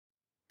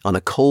On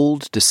a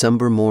cold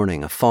December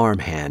morning, a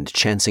farmhand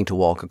chancing to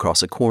walk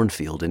across a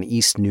cornfield in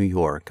East New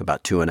York,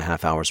 about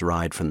 2.5 hours'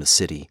 ride from the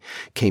city,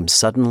 came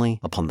suddenly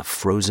upon the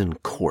frozen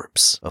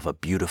corpse of a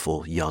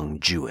beautiful young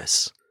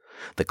Jewess.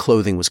 The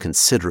clothing was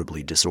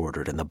considerably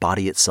disordered, and the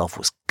body itself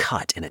was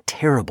cut in a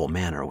terrible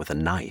manner with a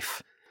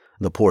knife.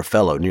 The poor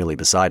fellow, nearly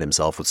beside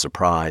himself with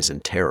surprise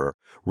and terror,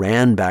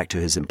 ran back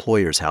to his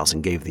employer's house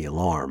and gave the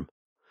alarm.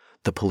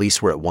 The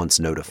police were at once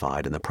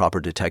notified, and the proper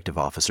detective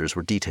officers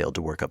were detailed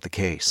to work up the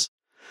case.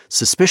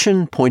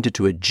 Suspicion pointed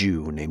to a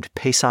Jew named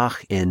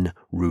Pesach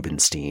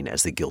Rubenstein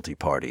as the guilty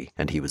party,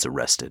 and he was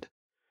arrested.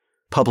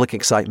 Public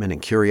excitement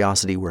and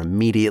curiosity were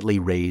immediately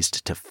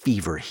raised to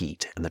fever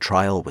heat, and the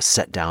trial was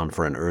set down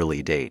for an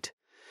early date.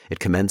 It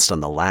commenced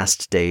on the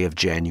last day of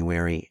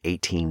January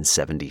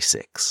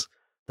 1876.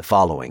 The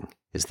following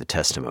is the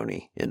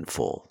testimony in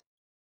full.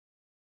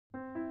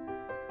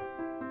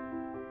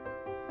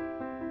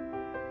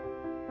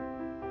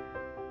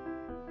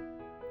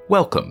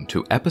 Welcome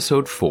to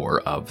Episode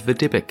 4 of the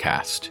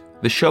Dybbukcast,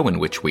 the show in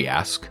which we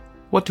ask,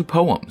 what do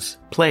poems,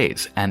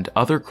 plays, and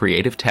other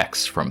creative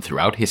texts from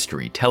throughout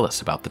history tell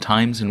us about the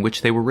times in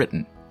which they were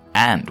written?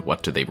 And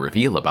what do they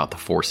reveal about the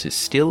forces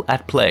still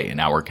at play in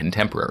our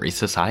contemporary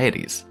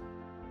societies?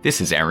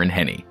 This is Aaron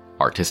Henney,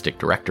 Artistic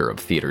Director of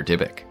Theatre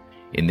Dybbuk.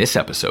 In this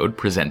episode,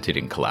 presented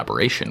in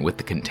collaboration with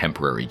the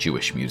Contemporary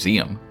Jewish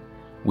Museum,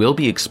 we'll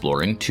be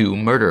exploring 2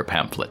 murder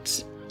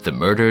pamphlets, The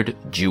Murdered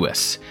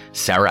Jewess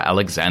Sara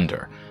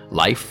Alexander,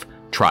 Life,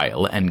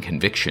 Trial, and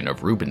Conviction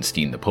of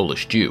Rubenstein the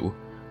Polish Jew,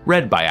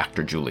 read by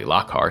actor Julie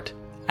Lockhart,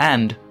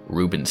 and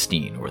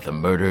Rubenstein, or the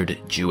Murdered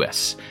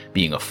Jewess,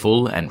 being a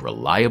full and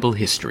reliable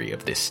history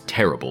of this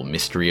terrible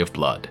mystery of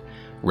blood,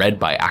 read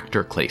by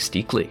actor Clay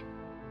Steakley.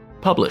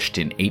 Published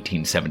in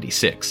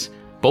 1876,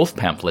 both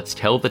pamphlets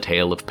tell the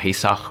tale of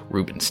Pesach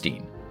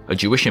Rubenstein, a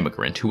Jewish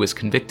immigrant who was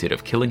convicted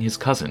of killing his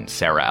cousin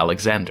Sara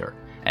Alexander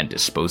and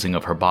disposing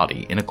of her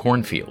body in a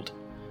cornfield.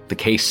 The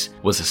case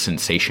was a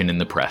sensation in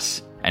the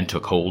press and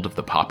took hold of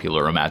the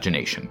popular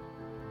imagination.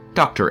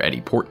 Dr. Eddy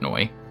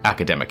Portnoy,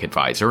 academic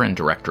advisor and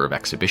director of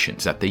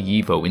exhibitions at the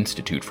YIVO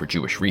Institute for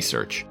Jewish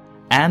Research,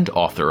 and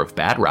author of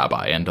Bad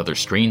Rabbi and Other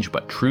Strange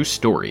But True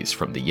Stories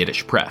from the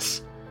Yiddish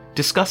Press,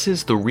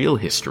 discusses the real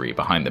history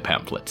behind the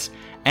pamphlets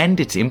and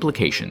its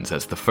implications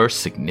as the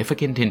first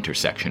significant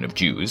intersection of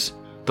Jews,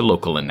 the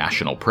local and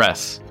national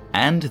press,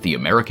 and the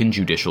American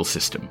judicial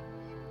system.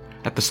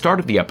 At the start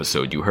of the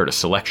episode, you heard a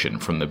selection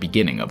from the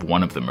beginning of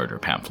one of the murder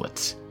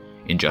pamphlets.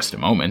 In just a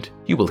moment,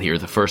 you will hear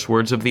the first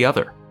words of the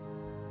other.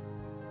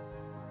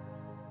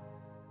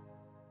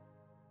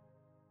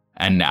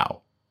 And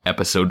now,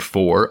 Episode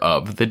 4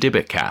 of the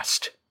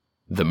Dybbukcast,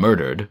 The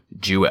Murdered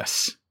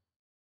Jewess.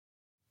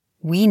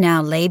 We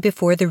now lay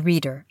before the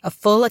reader a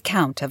full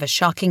account of a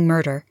shocking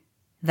murder,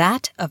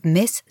 that of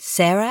Miss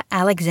Sara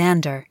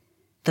Alexander,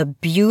 the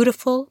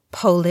beautiful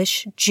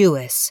Polish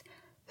Jewess,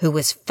 who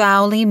was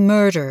foully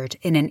murdered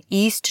in an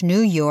East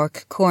New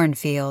York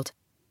cornfield.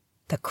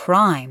 The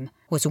crime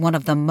was one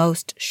of the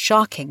most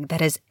shocking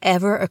that has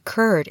ever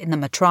occurred in the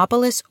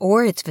metropolis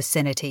or its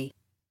vicinity.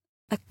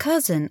 A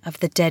cousin of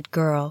the dead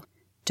girl,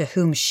 to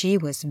whom she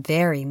was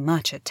very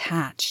much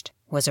attached,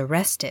 was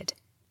arrested,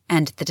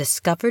 and the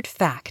discovered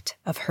fact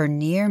of her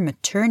near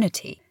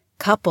maternity,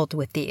 coupled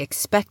with the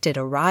expected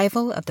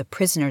arrival of the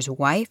prisoner's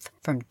wife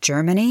from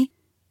Germany,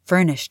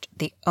 furnished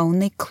the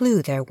only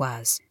clue there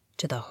was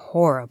to the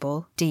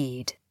horrible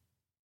deed.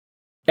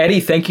 Eddy,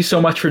 thank you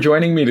so much for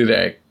joining me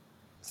today.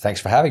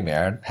 Thanks for having me,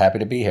 Aaron. Happy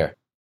to be here.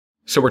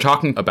 So we're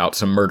talking about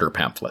some murder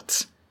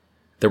pamphlets.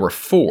 There were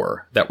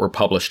 4 that were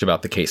published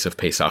about the case of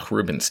Pesach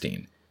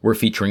Rubenstein. We're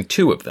featuring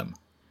 2 of them.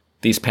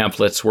 These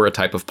pamphlets were a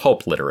type of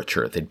pulp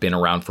literature. They'd been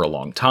around for a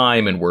long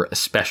time and were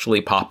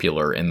especially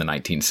popular in the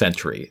 19th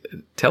century.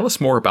 Tell us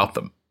more about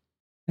them.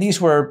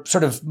 These were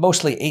sort of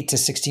mostly 8 to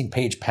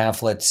 16-page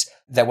pamphlets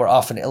that were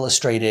often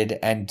illustrated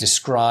and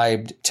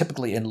described,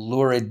 typically in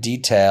lurid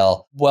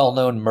detail,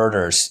 well-known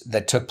murders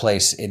that took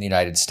place in the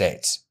United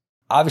States.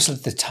 Obviously,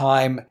 at the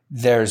time,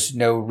 there's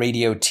no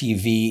radio,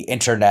 TV,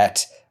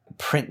 internet.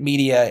 Print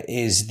media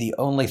is the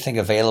only thing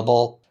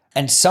available.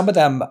 And some of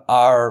them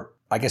are,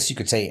 I guess you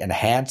could say,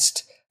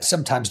 enhanced.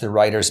 Sometimes the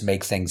writers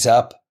make things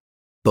up.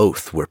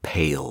 Both were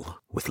pale,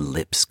 with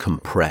lips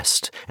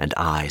compressed and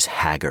eyes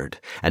haggard,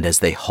 and as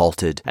they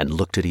halted and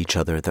looked at each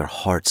other, their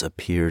hearts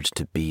appeared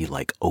to be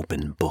like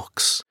open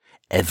books.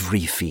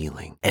 Every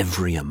feeling,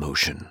 every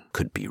emotion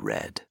could be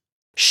read.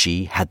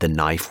 She had the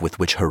knife with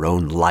which her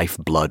own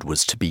lifeblood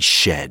was to be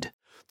shed,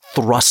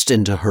 thrust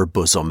into her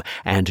bosom,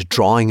 and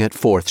drawing it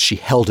forth, she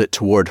held it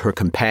toward her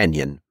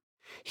companion.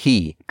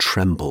 He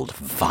trembled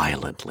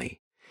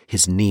violently.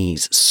 His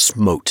knees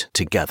smote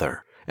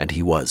together, and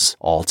he was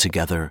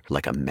altogether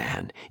like a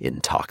man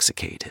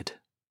intoxicated.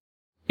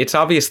 It's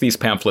obvious these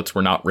pamphlets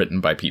were not written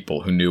by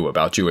people who knew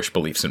about Jewish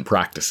beliefs and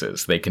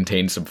practices. They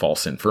contain some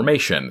false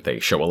information. They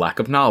show a lack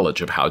of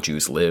knowledge of how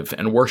Jews live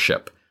and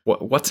worship.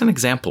 What's an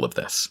example of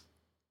this?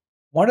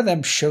 One of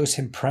them shows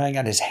him praying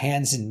on his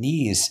hands and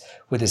knees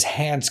with his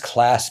hands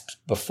clasped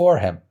before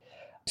him.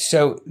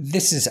 So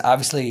this is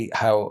obviously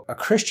how a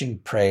Christian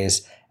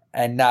prays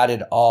and not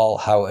at all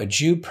how a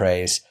Jew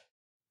prays.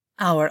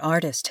 Our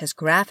artist has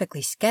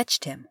graphically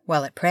sketched him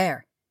while at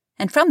prayer,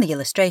 and from the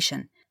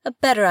illustration, a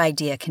better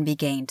idea can be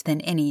gained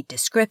than any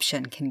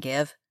description can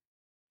give.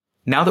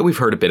 Now that we've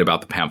heard a bit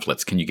about the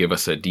pamphlets, can you give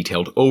us a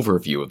detailed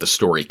overview of the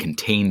story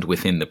contained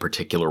within the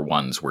particular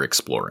ones we're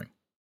exploring?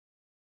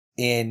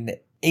 In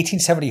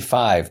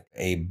 1875,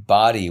 a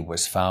body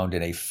was found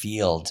in a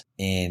field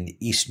in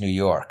East New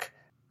York.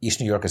 East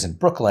New York is in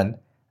Brooklyn,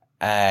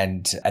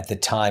 and at the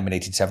time in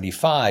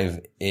 1875,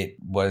 it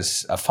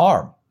was a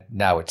farm.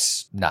 Now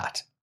it's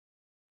not.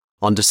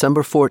 On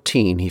December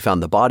 14, he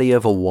found the body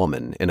of a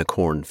woman in a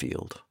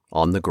cornfield,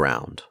 on the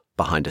ground,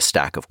 behind a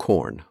stack of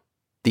corn.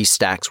 These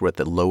stacks were at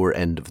the lower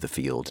end of the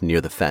field,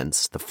 near the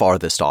fence, the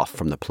farthest off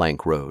from the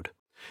plank road.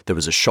 There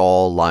was a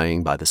shawl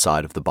lying by the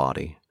side of the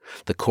body.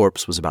 The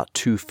corpse was about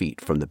 2 feet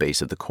from the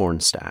base of the corn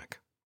stack.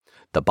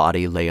 The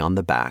body lay on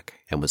the back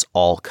and was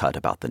all cut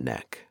about the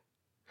neck.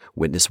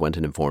 Witness went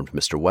and informed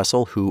Mr.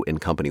 Wessel, who, in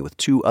company with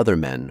 2 other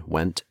men,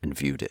 went and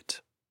viewed it.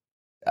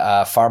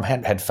 A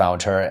farmhand had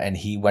found her, and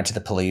he went to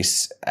the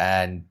police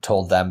and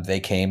told them. They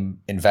came,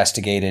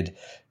 investigated,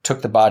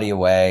 took the body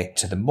away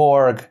to the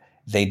morgue.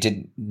 They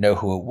didn't know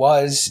who it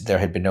was. There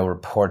had been no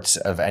reports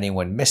of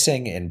anyone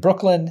missing in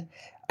Brooklyn.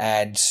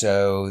 And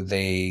so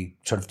they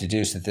sort of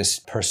deduced that this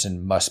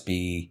person must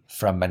be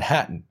from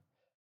Manhattan.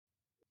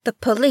 The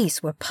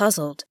police were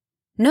puzzled.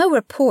 No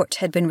report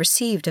had been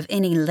received of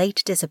any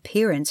late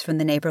disappearance from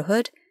the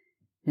neighborhood.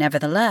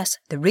 Nevertheless,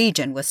 the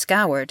region was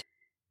scoured.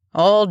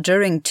 All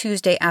during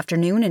Tuesday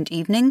afternoon and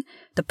evening,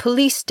 the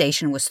police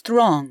station was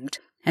thronged,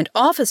 and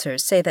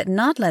officers say that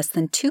not less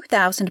than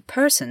 2,000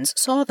 persons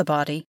saw the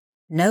body.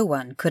 No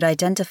one could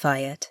identify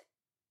it,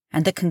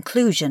 and the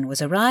conclusion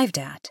was arrived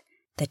at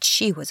that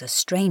she was a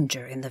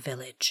stranger in the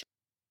village.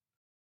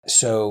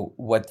 So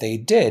what they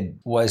did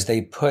was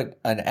they put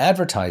an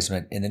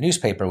advertisement in the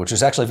newspaper, which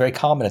was actually very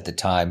common at the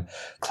time,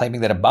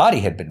 claiming that a body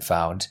had been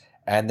found,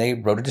 and they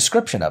wrote a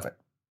description of it.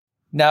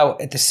 Now,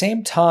 at the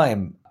same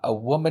time, a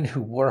woman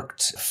who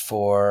worked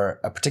for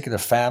a particular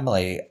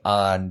family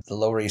on the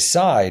Lower East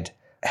Side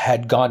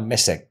had gone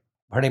missing.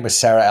 Her name was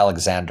Sara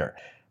Alexander.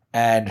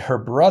 And her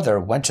brother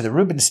went to the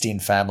Rubenstein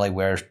family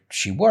where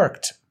she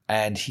worked,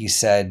 and he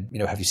said,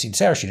 have you seen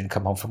Sarah? She didn't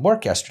come home from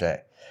work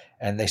yesterday.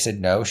 And they said,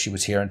 no, she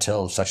was here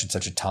until such and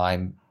such a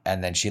time,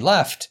 and then she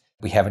left.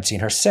 We haven't seen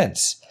her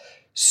since.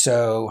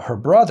 So her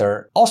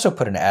brother also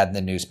put an ad in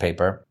the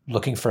newspaper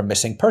looking for a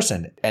missing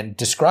person and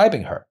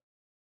describing her.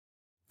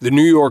 The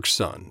New York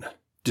Sun,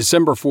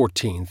 December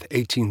 14th,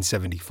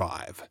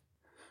 1875.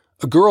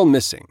 A girl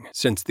missing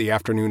since the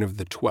afternoon of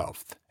the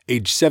 12th.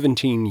 Age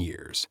 17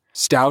 years,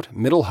 stout,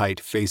 middle height,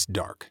 face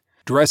dark,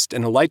 dressed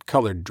in a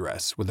light-colored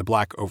dress with a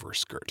black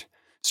overskirt,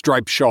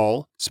 striped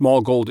shawl, small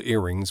gold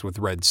earrings with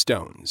red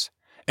stones.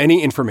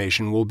 Any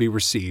information will be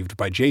received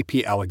by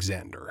J.P.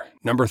 Alexander,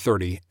 number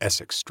 30,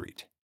 Essex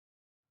Street.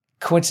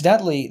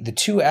 Coincidentally, the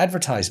 2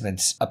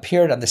 advertisements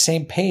appeared on the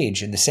same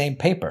page in the same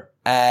paper,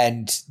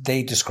 and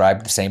they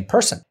described the same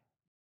person.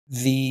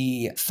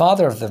 The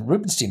father of the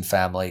Rubenstein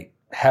family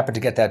happened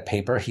to get that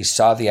paper. He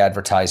saw the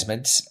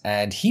advertisements,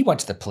 and he went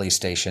to the police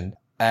station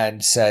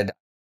and said,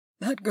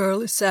 "That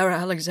girl is Sara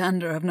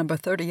Alexander of number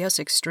 30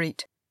 Essex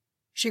Street.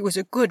 She was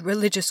a good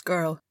religious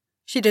girl.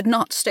 She did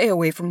not stay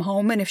away from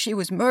home, and if she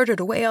was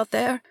murdered away out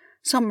there,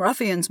 some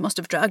ruffians must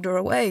have dragged her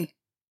away."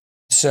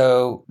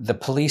 So the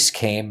police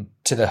came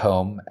to the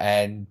home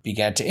and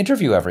began to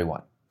interview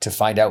everyone to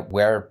find out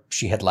where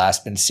she had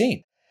last been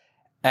seen.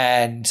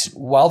 And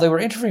while they were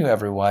interviewing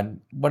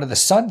everyone, one of the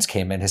sons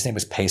came in. His name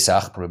was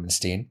Pesach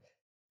Rubenstein.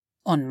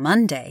 On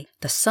Monday,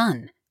 the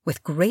son,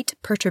 with great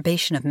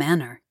perturbation of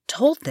manner,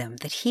 told them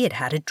that he had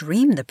had a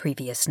dream the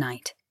previous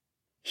night.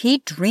 He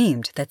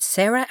dreamed that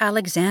Sara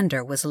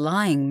Alexander was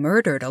lying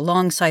murdered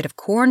alongside of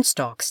corn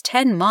stalks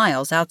 10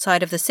 miles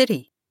outside of the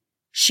city.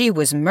 She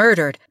was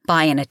murdered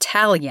by an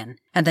Italian,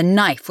 and the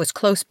knife was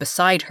close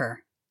beside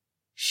her.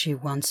 "She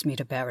wants me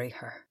to bury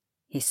her,"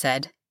 he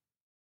said.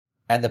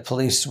 And the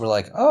police were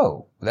like,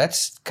 "Oh,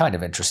 that's kind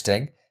of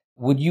interesting.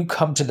 Would you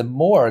come to the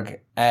morgue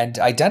and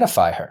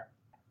identify her?"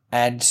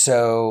 And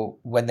so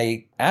when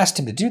they asked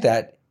him to do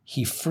that,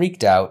 he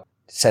freaked out,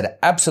 said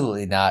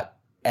absolutely not.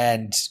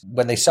 And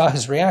when they saw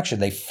his reaction,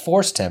 they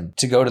forced him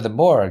to go to the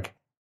morgue.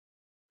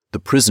 The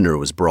prisoner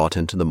was brought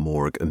into the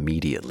morgue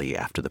immediately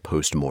after the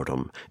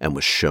post-mortem and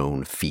was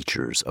shown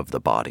features of the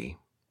body.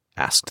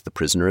 Asked the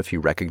prisoner if he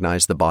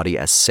recognized the body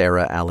as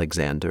Sara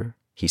Alexander.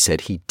 He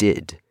said he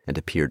did and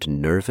appeared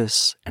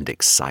nervous and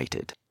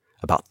excited.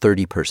 About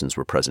 30 persons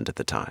were present at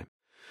the time.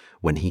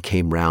 When he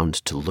came round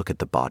to look at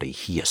the body,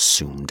 he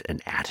assumed an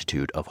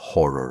attitude of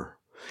horror.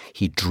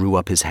 He drew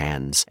up his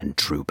hands and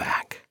drew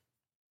back.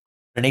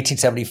 In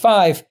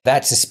 1875,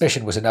 that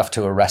suspicion was enough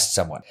to arrest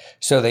someone.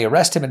 So they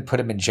arrest him and put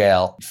him in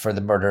jail for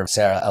the murder of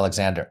Sara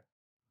Alexander.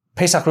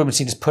 Pesach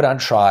Rubenstein is put on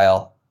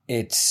trial.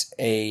 It's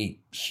a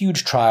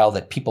huge trial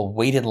that people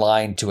wait in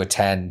line to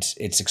attend.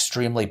 It's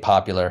extremely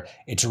popular.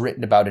 It's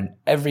written about in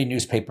every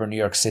newspaper in New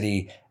York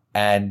City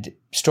and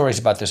stories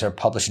about this are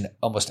published in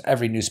almost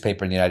every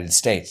newspaper in the United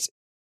States.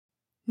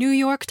 New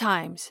York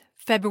Times,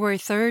 February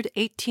 3rd,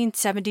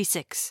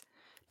 1876.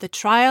 The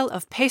trial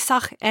of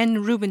Pesach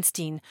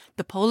Rubenstein,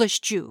 the Polish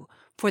Jew,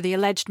 for the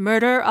alleged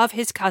murder of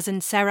his cousin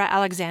Sara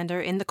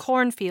Alexander in the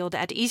cornfield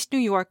at East New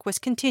York was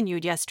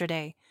continued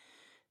yesterday.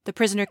 The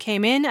prisoner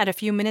came in at a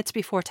few minutes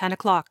before 10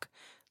 o'clock,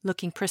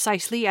 looking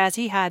precisely as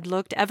he had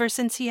looked ever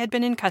since he had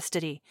been in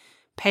custody,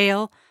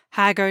 pale,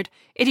 haggard,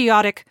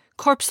 idiotic,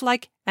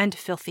 corpse-like, and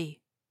filthy.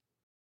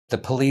 The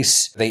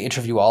police, they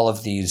interview all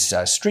of these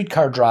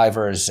streetcar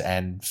drivers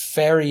and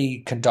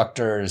ferry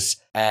conductors,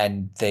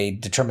 and they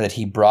determine that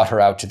he brought her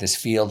out to this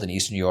field in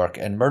East New York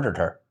and murdered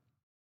her.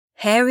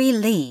 Harry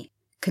Lee,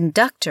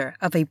 conductor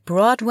of a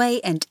Broadway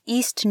and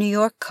East New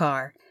York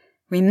car,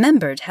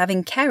 remembered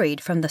having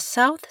carried from the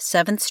South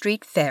 7th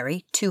Street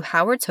ferry to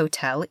Howard's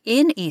Hotel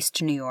in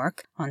East New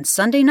York on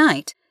Sunday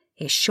night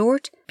a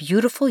short,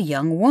 beautiful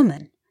young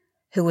woman,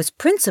 who was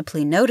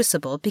principally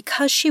noticeable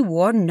because she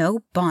wore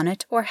no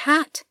bonnet or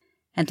hat,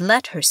 and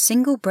let her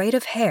single braid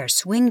of hair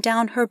swing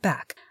down her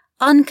back,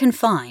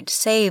 unconfined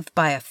save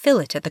by a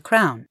fillet at the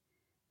crown.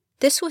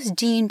 This was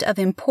deemed of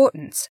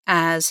importance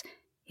as,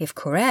 if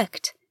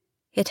correct,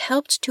 it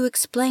helped to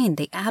explain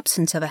the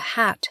absence of a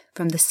hat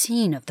from the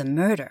scene of the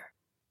murder.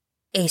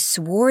 A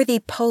swarthy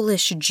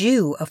Polish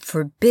Jew of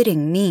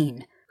forbidding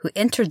mien, who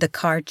entered the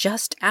car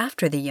just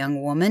after the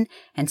young woman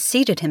and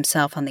seated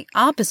himself on the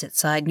opposite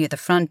side near the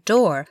front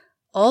door,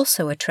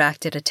 also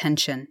attracted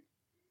attention.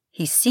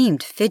 He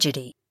seemed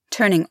fidgety,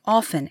 turning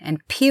often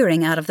and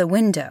peering out of the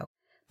window,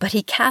 but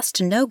he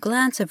cast no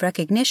glance of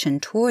recognition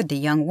toward the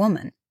young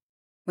woman.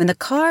 When the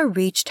car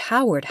reached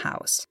Howard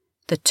House,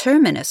 the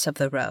terminus of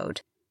the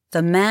road,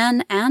 the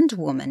man and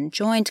woman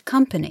joined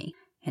company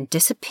and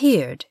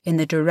disappeared in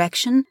the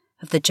direction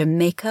of the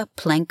Jamaica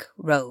Plank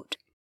Road.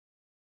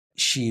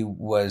 She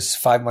was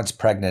 5 months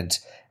pregnant,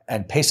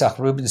 and Pesach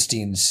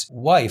Rubenstein's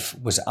wife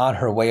was on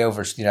her way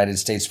over to the United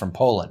States from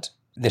Poland.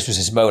 This was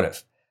his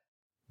motive.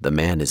 The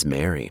man is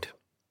married.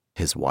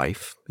 His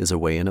wife is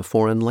away in a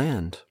foreign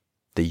land.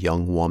 The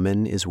young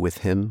woman is with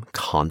him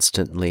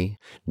constantly,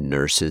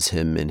 nurses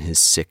him in his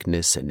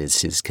sickness, and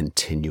is his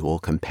continual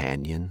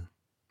companion.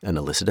 An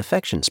illicit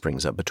affection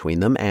springs up between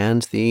them,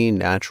 and the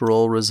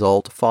natural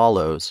result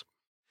follows.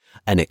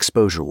 An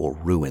exposure will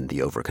ruin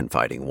the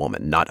overconfiding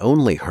woman, not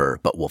only her,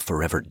 but will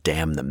forever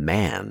damn the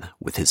man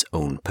with his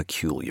own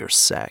peculiar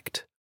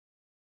sect.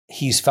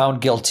 He's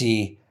found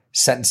guilty,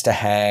 sentenced to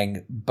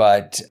hang,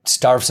 but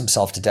starves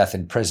himself to death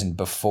in prison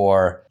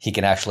before he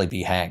can actually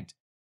be hanged.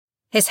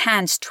 His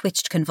hands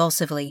twitched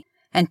convulsively,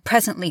 and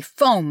presently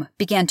foam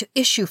began to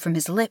issue from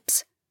his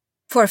lips.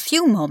 For a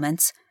few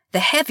moments, the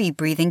heavy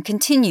breathing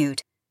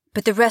continued,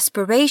 but the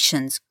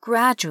respirations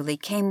gradually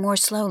came more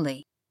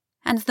slowly,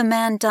 and the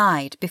man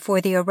died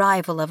before the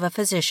arrival of a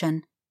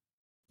physician.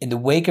 In the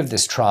wake of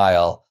this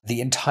trial,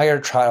 the entire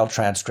trial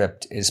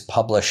transcript is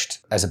published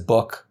as a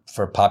book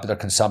for popular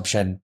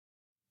consumption.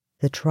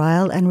 The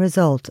trial and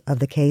result of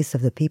the case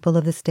of the people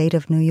of the state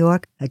of New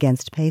York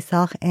against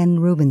Pesach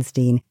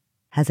Rubenstein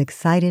has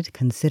excited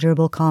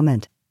considerable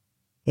comment.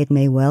 It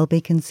may well be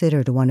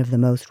considered one of the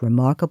most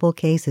remarkable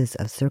cases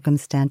of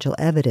circumstantial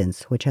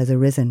evidence which has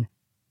arisen.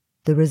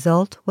 The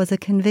result was a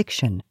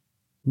conviction.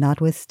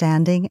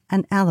 Notwithstanding,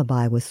 an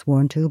alibi was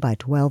sworn to by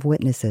 12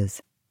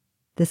 witnesses.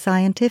 The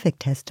scientific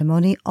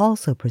testimony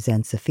also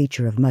presents a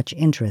feature of much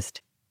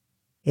interest.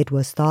 It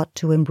was thought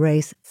to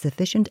embrace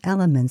sufficient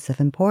elements of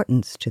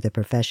importance to the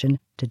profession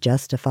to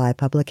justify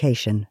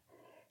publication.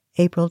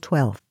 April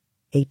 12,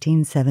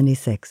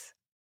 1876.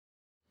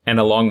 And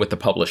along with the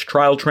published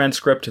trial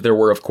transcript, there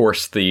were, of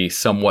course, the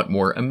somewhat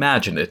more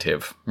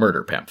imaginative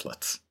murder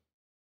pamphlets.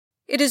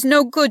 "It is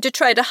no good to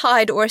try to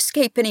hide or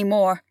escape any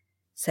more,"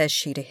 says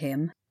she to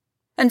him.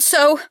 "And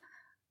so,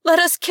 let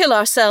us kill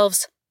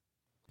ourselves."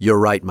 You're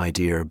right, my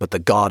dear, but the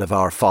God of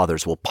our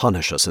fathers will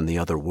punish us in the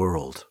other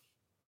world.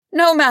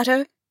 "No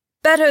matter.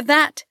 Better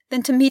that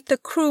than to meet the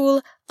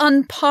cruel,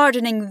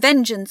 unpardoning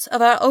vengeance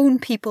of our own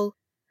people.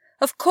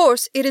 Of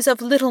course, it is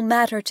of little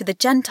matter to the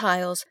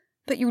Gentiles,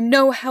 but you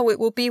know how it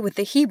will be with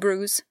the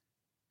Hebrews."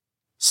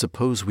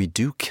 Suppose we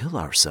do kill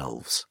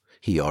ourselves,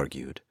 he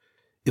argued.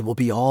 It will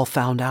be all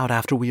found out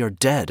after we are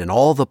dead, and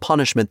all the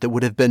punishment that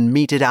would have been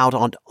meted out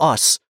on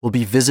us will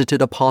be visited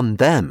upon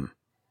them.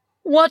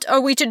 "What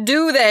are we to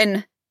do,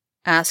 then?"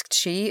 asked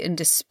she in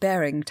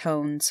despairing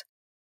tones.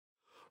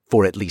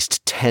 For at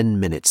least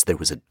 10 minutes there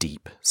was a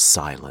deep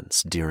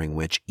silence, during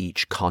which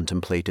each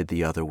contemplated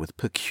the other with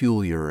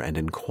peculiar and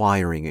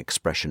inquiring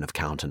expression of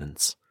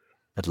countenance.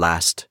 At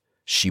last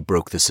she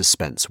broke the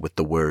suspense with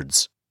the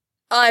words,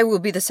 "I will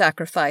be the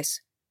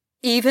sacrifice.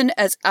 Even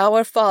as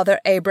our father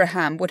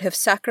Abraham would have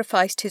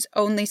sacrificed his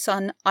only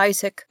son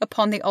Isaac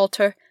upon the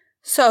altar,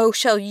 so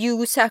shall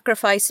you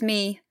sacrifice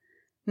me.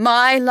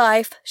 My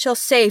life shall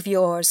save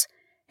yours,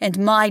 and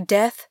my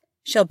death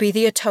shall be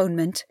the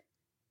atonement.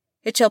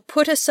 It shall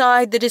put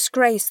aside the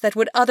disgrace that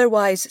would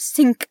otherwise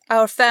sink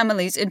our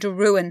families into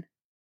ruin."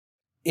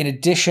 In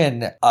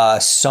addition, a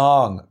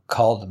song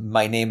called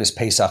My Name is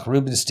Pesach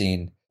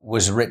Rubenstein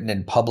was written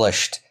and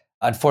published.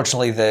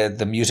 Unfortunately,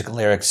 the music and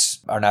lyrics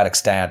are not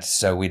extant,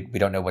 so we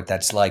don't know what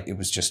that's like. It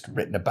was just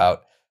written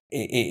about.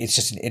 It's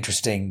just an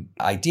interesting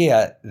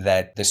idea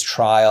that this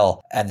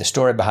trial and the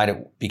story behind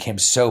it became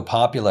so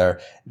popular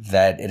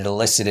that it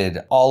elicited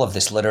all of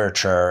this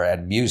literature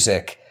and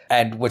music.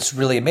 And what's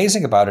really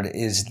amazing about it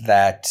is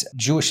that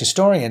Jewish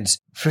historians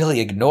really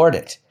ignored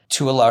it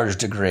to a large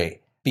degree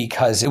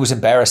because it was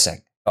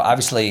embarrassing.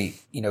 Obviously,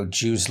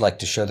 Jews like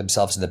to show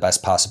themselves in the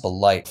best possible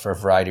light for a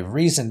variety of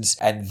reasons,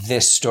 and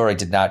this story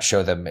did not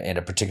show them in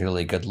a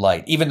particularly good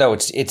light. Even though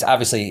it's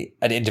obviously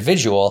an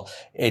individual,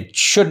 it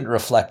shouldn't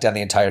reflect on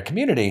the entire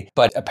community,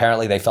 but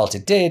apparently they felt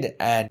it did,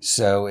 and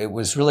so it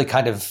was really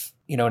kind of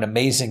an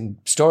amazing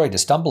story to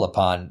stumble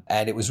upon,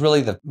 and it was really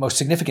the most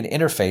significant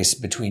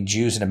interface between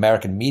Jews and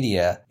American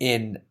media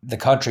in the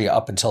country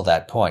up until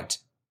that point.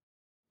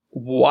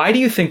 Why do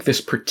you think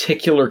this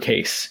particular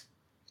case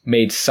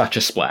made such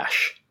a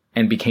splash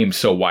and became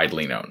so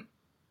widely known?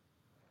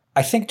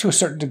 I think to a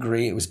certain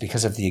degree it was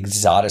because of the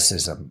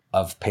exoticism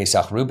of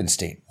Pesach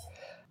Rubenstein.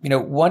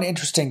 One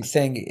interesting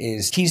thing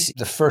is he's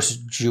the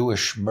first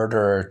Jewish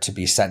murderer to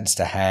be sentenced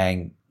to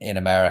hang in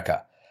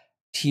America.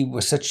 He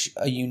was such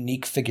a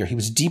unique figure. He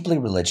was deeply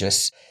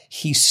religious.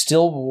 He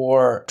still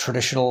wore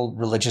traditional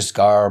religious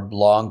garb,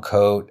 long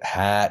coat,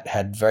 hat,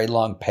 had very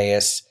long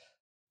payas.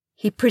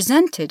 He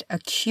presented a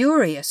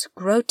curious,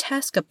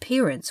 grotesque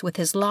appearance with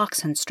his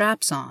locks and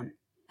straps on,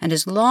 and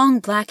his long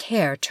black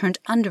hair turned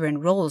under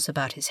in rolls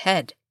about his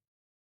head.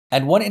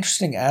 And one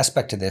interesting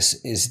aspect to this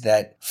is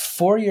that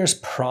 4 years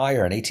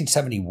prior, in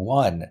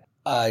 1871,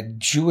 a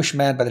Jewish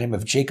man by the name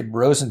of Jacob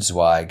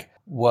Rosenzweig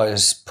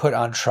was put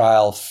on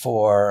trial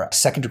for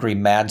second-degree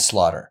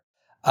manslaughter.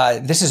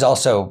 This is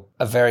also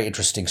a very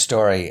interesting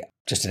story.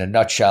 Just in a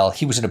nutshell,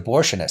 he was an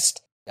abortionist.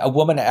 A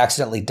woman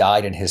accidentally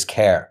died in his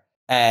care.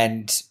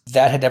 And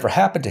that had never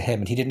happened to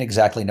him, and he didn't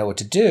exactly know what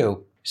to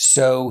do.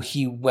 So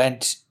he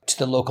went to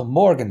the local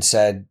morgue and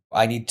said,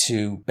 I need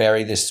to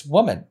bury this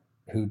woman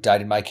who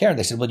died in my care. And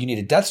they said, well, you need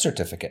a death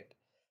certificate.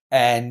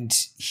 And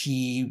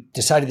he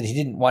decided that he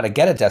didn't want to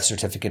get a death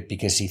certificate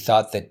because he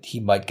thought that he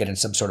might get in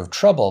some sort of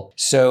trouble.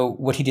 So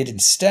what he did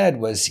instead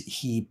was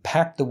he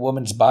packed the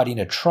woman's body in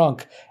a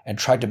trunk and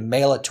tried to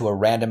mail it to a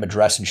random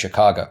address in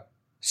Chicago.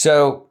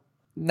 So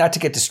not to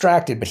get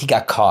distracted, but he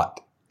got caught.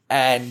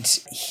 And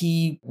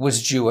he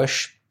was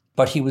Jewish,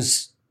 but he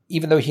was,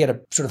 even though he had a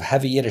sort of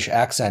heavy Yiddish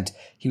accent,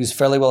 he was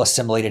fairly well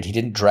assimilated. He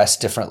didn't dress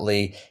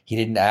differently. He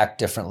didn't act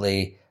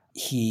differently.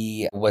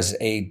 He was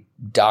a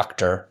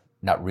doctor,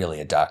 not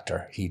really a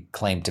doctor. He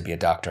claimed to be a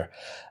doctor.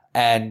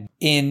 And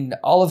in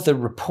all of the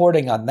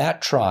reporting on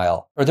that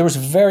trial, there was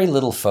very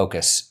little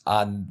focus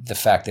on the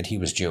fact that he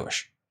was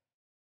Jewish.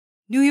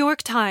 New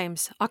York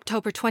Times,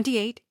 October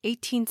 28,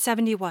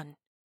 1871.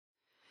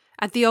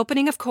 At the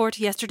opening of court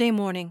yesterday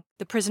morning,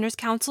 the prisoner's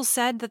counsel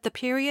said that the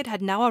period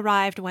had now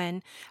arrived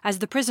when, as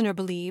the prisoner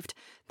believed,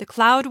 the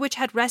cloud which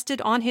had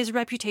rested on his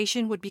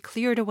reputation would be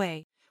cleared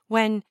away,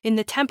 when, in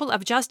the temple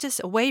of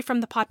justice away from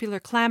the popular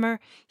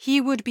clamor,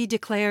 he would be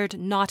declared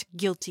not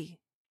guilty.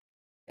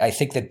 I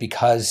think that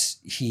because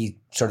he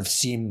sort of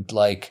seemed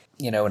like,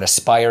 an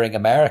aspiring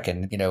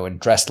American, and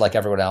dressed like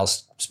everyone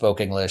else,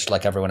 spoke English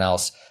like everyone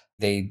else,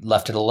 they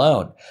left it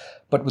alone.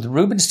 But with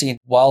Rubenstein,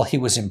 while he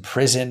was in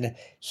prison,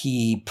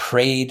 he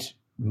prayed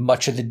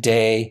much of the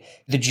day.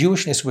 The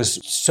Jewishness was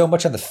so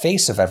much on the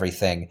face of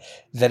everything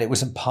that it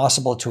was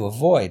impossible to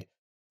avoid.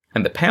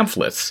 And the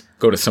pamphlets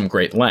go to some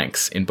great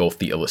lengths in both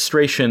the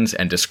illustrations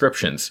and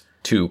descriptions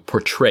to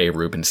portray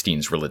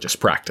Rubenstein's religious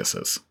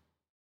practices.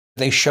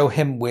 They show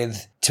him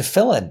with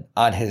tefillin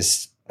on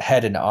his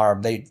head and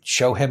arm. They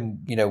show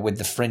him, with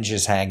the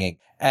fringes hanging.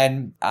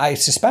 And I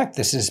suspect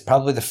this is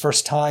probably the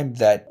first time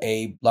that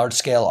a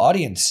large-scale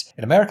audience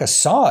in America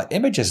saw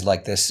images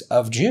like this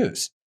of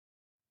Jews.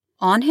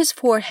 On his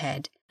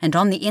forehead and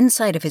on the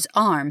inside of his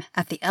arm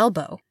at the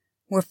elbow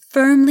were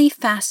firmly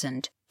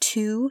fastened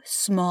 2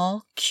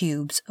 small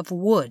cubes of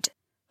wood,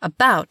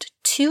 about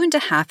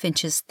 2.5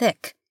 inches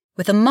thick,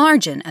 with a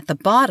margin at the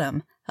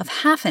bottom of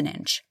 1/2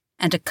 inch,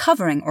 and a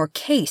covering or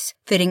case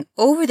fitting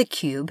over the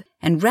cube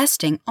and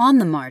resting on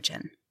the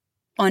margin.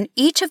 On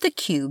each of the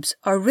cubes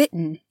are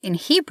written, in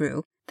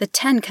Hebrew, the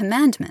 10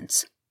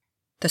 Commandments.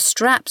 The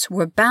straps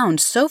were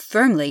bound so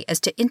firmly as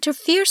to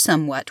interfere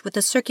somewhat with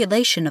the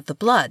circulation of the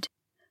blood,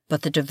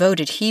 but the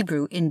devoted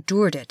Hebrew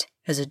endured it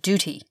as a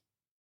duty.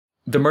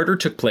 The murder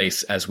took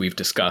place, as we've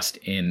discussed,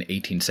 in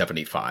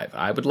 1875.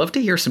 I would love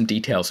to hear some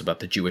details about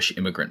the Jewish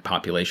immigrant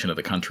population of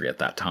the country at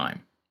that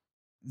time.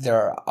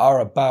 There are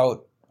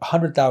about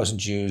 100,000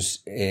 Jews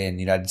in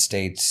the United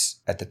States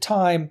at the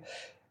time.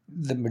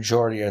 The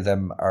majority of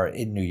them are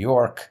in New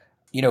York.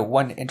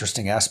 One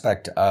interesting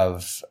aspect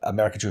of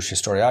American Jewish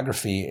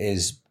historiography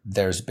is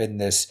there's been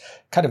this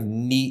kind of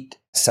neat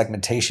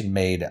segmentation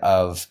made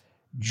of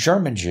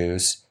German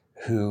Jews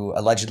who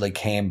allegedly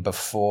came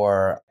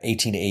before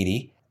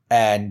 1880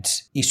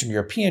 and Eastern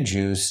European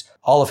Jews,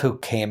 all of who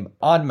came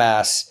en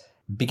masse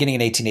beginning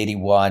in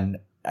 1881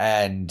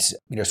 and,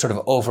 sort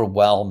of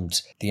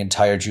overwhelmed the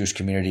entire Jewish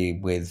community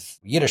with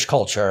Yiddish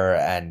culture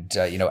and,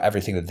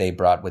 everything that they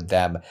brought with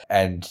them.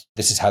 And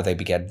this is how they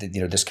began,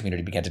 this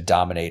community began to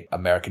dominate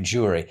American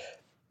Jewry.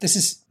 This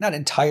is not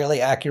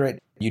entirely accurate.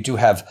 You do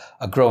have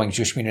a growing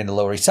Jewish community in the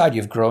Lower East Side.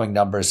 You have growing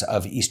numbers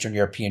of Eastern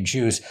European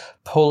Jews,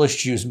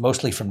 Polish Jews,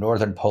 mostly from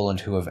northern Poland,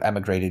 who have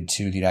emigrated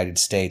to the United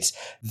States.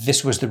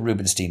 This was the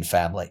Rubenstein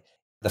family.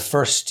 The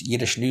first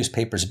Yiddish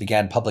newspapers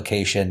began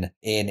publication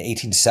in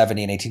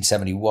 1870 and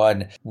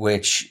 1871,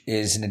 which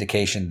is an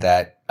indication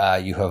that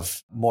you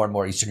have more and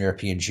more Eastern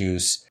European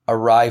Jews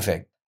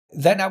arriving.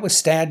 That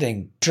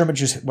notwithstanding, German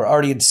Jews were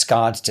already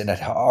ensconced and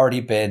had already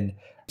been,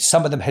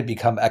 some of them had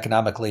become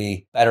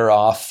economically better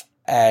off.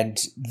 And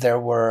there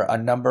were a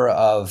number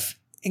of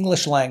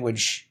English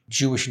language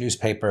Jewish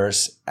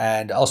newspapers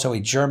and also a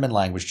German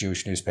language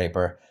Jewish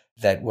newspaper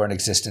that were in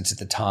existence at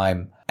the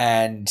time.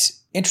 And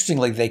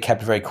interestingly, they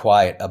kept very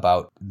quiet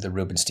about the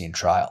Rubenstein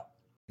trial.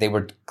 They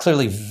were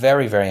clearly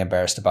very, very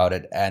embarrassed about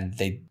it, and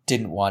they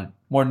didn't want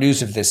more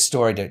news of this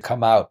story to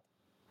come out.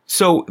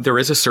 So there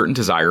is a certain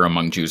desire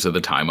among Jews of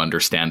the time,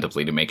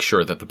 understandably, to make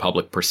sure that the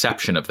public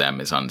perception of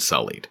them is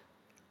unsullied.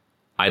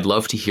 I'd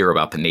love to hear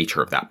about the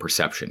nature of that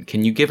perception.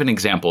 Can you give an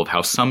example of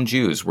how some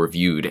Jews were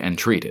viewed and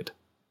treated?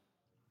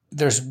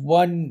 There's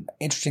one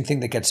interesting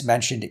thing that gets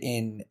mentioned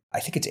in, I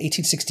think it's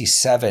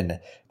 1867,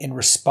 in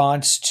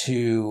response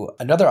to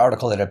another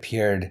article that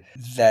appeared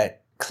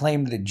that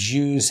claimed that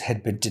Jews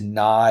had been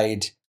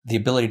denied the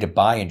ability to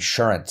buy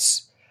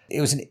insurance.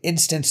 It was an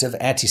instance of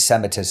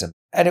anti-Semitism.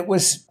 And it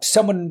was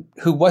someone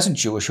who wasn't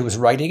Jewish who was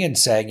writing and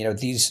saying,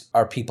 these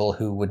are people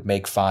who would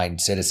make fine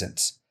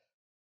citizens.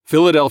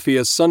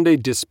 Philadelphia Sunday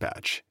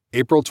Dispatch,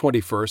 April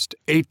 21st,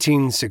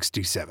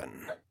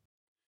 1867.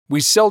 We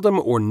seldom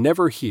or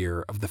never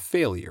hear of the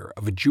failure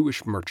of a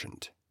Jewish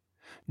merchant.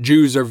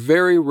 Jews are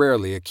very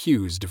rarely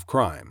accused of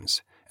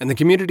crimes, and the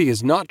community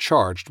is not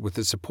charged with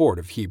the support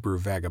of Hebrew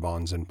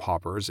vagabonds and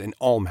paupers in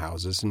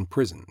almhouses and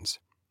prisons.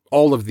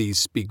 All of these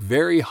speak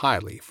very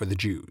highly for the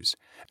Jews,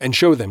 and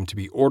show them to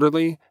be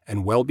orderly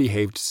and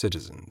well-behaved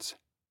citizens.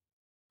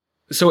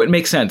 So it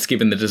makes sense,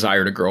 given the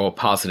desire to grow a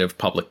positive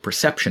public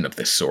perception of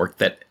this sort,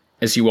 that,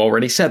 as you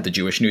already said, the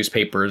Jewish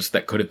newspapers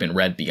that could have been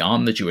read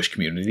beyond the Jewish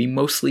community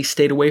mostly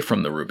stayed away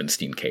from the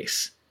Rubenstein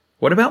case.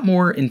 What about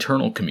more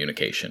internal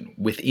communication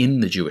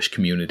within the Jewish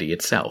community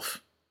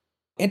itself?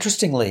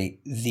 Interestingly,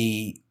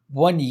 the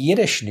one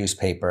Yiddish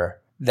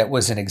newspaper that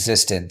was in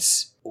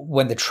existence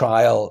when the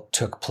trial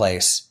took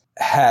place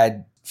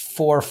had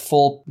 4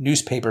 full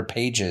newspaper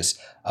pages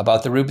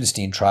about the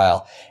Rubenstein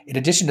trial. In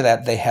addition to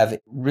that, they have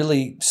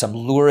really some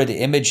lurid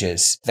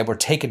images that were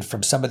taken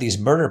from some of these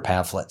murder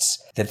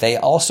pamphlets that they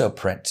also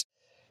print.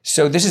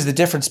 So this is the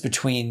difference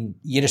between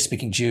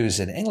Yiddish-speaking Jews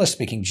and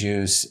English-speaking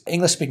Jews.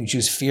 English-speaking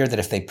Jews fear that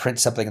if they print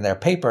something in their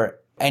paper,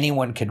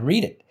 anyone can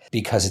read it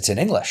because it's in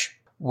English.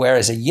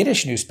 Whereas a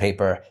Yiddish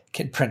newspaper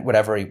can print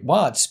whatever he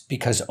wants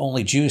because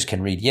only Jews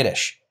can read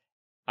Yiddish.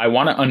 I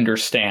want to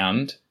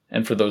understand,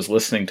 and for those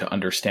listening to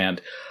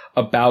understand,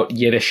 about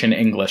Yiddish and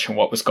English and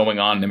what was going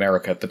on in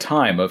America at the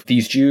time. Of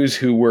these Jews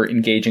who were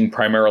engaging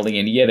primarily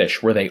in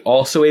Yiddish, were they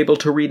also able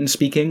to read and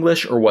speak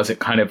English, or was it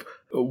kind of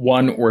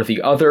one or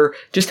the other?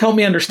 Just help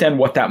me understand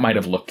what that might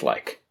have looked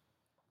like.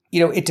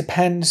 It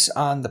depends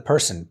on the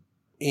person.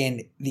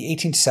 In the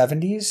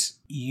 1870s,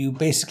 you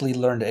basically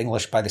learned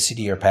English by the seat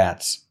of your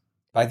pants.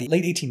 By the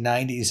late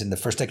 1890s and the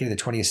first decade of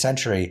the 20th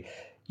century,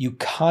 you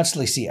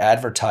constantly see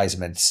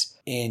advertisements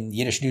in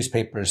Yiddish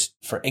newspapers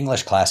for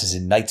English classes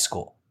in night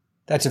school.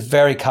 That's a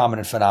very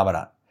common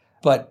phenomenon.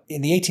 But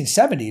in the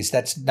 1870s,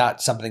 that's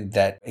not something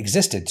that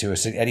existed to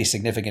any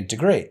significant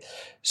degree.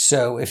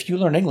 So if you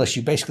learn English,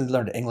 you basically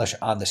learned English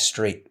on the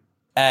street.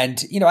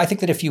 And, I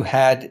think that if you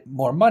had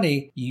more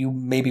money, you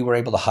maybe were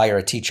able to hire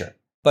a teacher.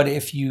 But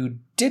if you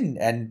didn't,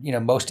 and,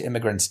 most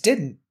immigrants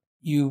didn't,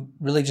 you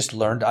really just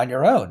learned on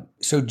your own.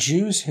 So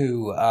Jews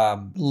who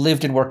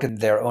lived and worked in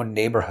their own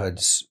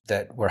neighborhoods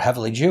that were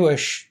heavily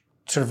Jewish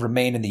sort of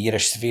remained in the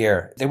Yiddish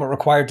sphere. They weren't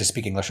required to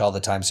speak English all the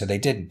time, so they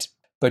didn't.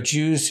 But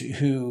Jews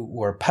who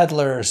were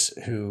peddlers,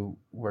 who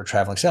were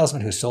traveling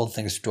salesmen, who sold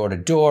things door to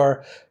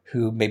door,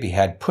 who maybe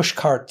had push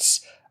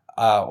carts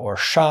or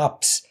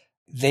shops,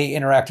 they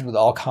interacted with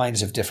all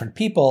kinds of different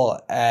people,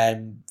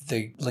 and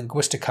the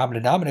linguistic common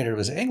denominator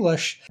was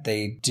English.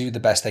 They do the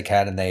best they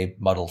can, and they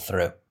muddle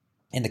through.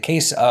 In the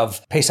case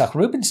of Pesach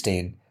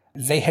Rubenstein,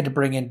 they had to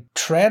bring in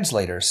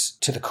translators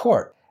to the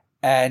court,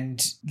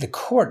 and the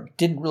court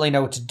didn't really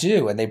know what to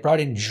do, and they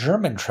brought in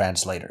German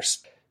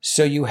translators.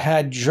 So you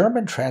had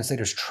German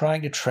translators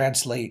trying to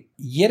translate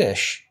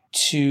Yiddish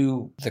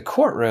to the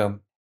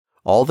courtroom.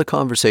 All the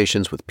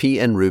conversations with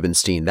P.N.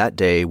 Rubenstein that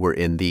day were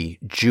in the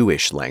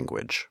Jewish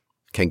language.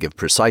 Can give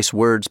precise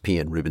words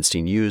P.N.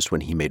 Rubenstein used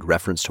when he made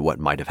reference to what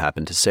might have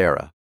happened to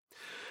Sarah.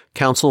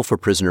 Counsel for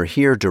prisoner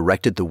here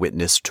directed the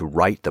witness to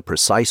write the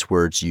precise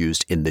words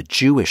used in the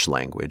Jewish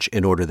language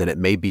in order that it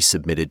may be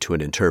submitted to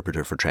an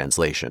interpreter for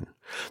translation.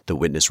 The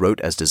witness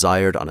wrote as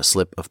desired on a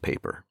slip of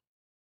paper.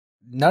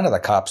 None of the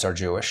cops are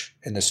Jewish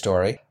in this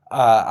story.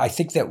 I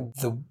think that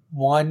the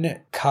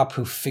one cop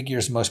who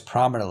figures most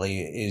prominently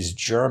is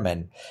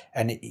German.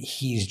 And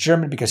he's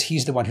German because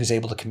he's the one who's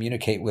able to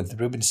communicate with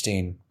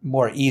Rubenstein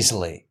more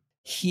easily.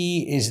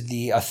 He is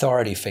the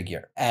authority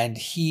figure, and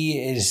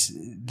he is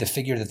the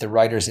figure that the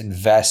writers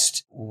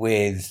invest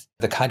with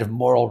the kind of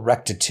moral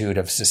rectitude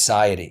of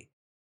society.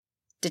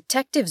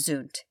 Detective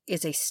Zunt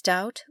is a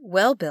stout,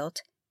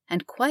 well-built,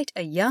 and quite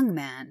a young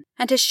man,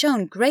 and has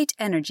shown great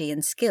energy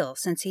and skill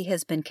since he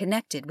has been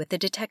connected with the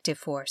detective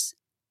force.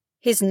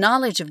 His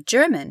knowledge of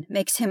German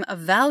makes him a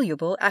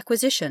valuable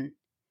acquisition.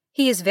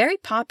 He is very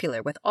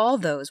popular with all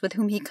those with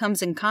whom he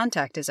comes in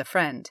contact as a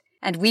friend,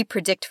 and we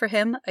predict for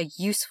him a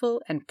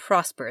useful and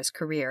prosperous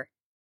career.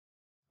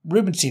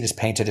 Rubenstein is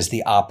painted as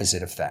the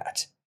opposite of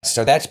that.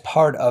 So that's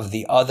part of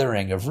the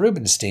othering of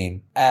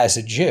Rubenstein as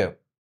a Jew.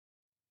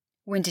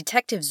 When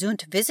Detective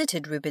Zunt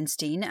visited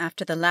Rubenstein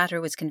after the latter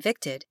was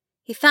convicted,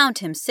 he found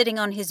him sitting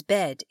on his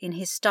bed in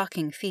his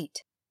stocking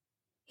feet.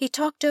 He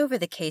talked over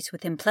the case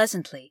with him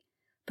pleasantly,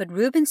 but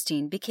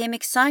Rubenstein became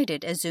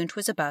excited as Zunt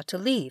was about to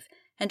leave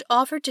and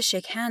offered to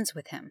shake hands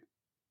with him.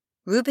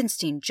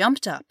 Rubenstein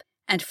jumped up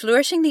and,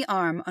 flourishing the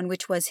arm on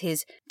which was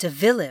his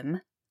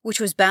devilim, which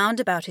was bound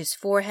about his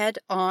forehead,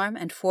 arm,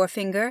 and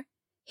forefinger,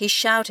 he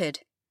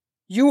shouted,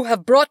 "You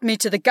have brought me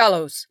to the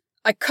gallows!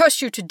 I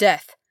curse you to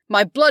death!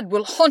 My blood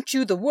will haunt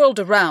you the world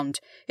around.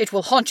 It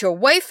will haunt your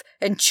wife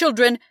and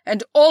children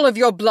and all of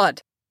your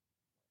blood."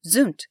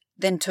 Zunt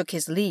then took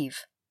his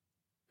leave.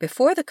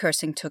 Before the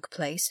cursing took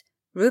place,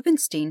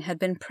 Rubenstein had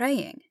been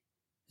praying.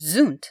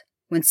 Zunt,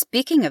 when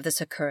speaking of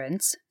this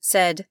occurrence,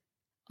 said,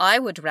 "I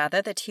would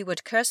rather that he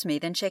would curse me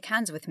than shake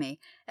hands with me,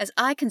 as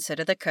I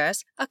consider the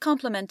curse a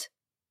compliment."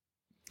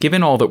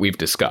 Given all that we've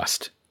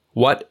discussed,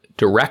 what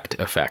direct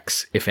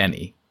effects, if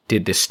any,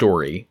 did this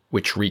story,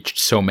 which reached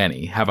so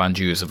many, have on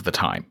Jews of the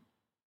time?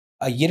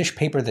 A Yiddish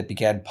paper that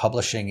began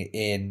publishing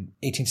in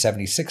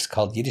 1876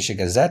 called Yiddish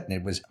Gazette, and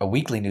it was a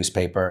weekly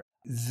newspaper.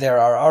 There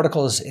are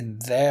articles in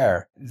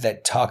there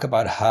that talk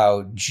about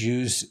how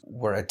Jews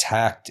were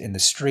attacked in the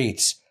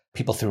streets.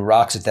 People threw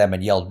rocks at them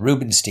and yelled,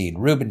 "Rubenstein,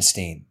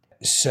 Rubenstein."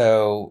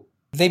 So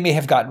they may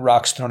have gotten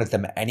rocks thrown at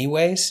them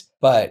anyways,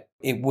 but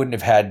it wouldn't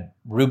have had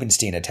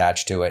Rubenstein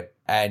attached to it.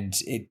 And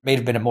it may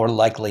have been a more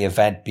likely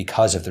event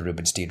because of the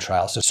Rubenstein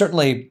trial. So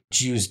certainly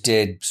Jews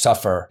did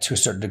suffer to a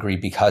certain degree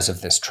because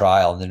of this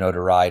trial and the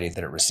notoriety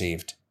that it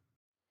received.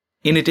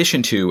 In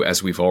addition to,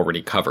 as we've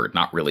already covered,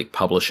 not really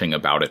publishing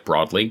about it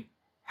broadly,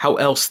 how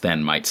else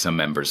then might some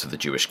members of the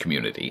Jewish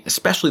community,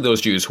 especially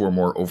those Jews who are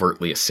more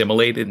overtly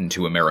assimilated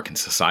into American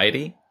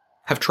society,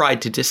 have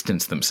tried to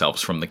distance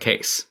themselves from the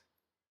case?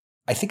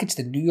 I think it's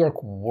the New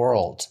York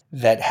World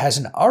that has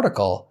an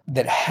article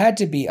that had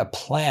to be a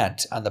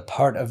plant on the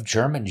part of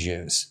German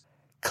Jews,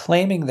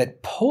 claiming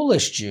that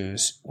Polish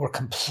Jews were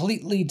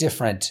completely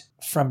different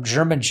from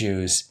German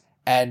Jews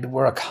and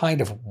were a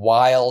kind of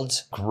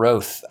wild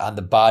growth on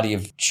the body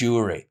of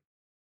Jewry.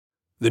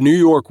 The New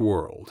York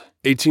World,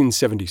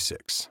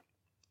 1876.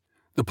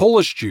 The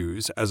Polish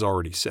Jews, as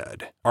already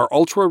said, are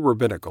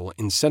ultra-rabbinical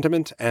in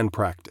sentiment and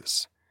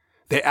practice.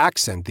 They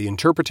accent the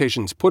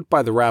interpretations put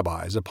by the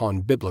rabbis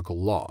upon biblical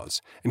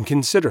laws and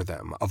consider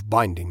them of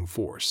binding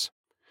force.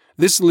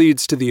 This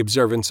leads to the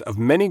observance of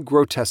many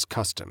grotesque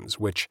customs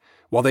which,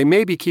 while they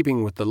may be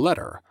keeping with the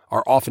letter,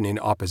 are often in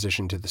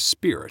opposition to the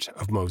spirit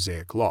of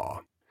Mosaic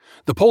law.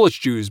 The Polish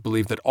Jews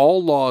believe that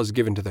all laws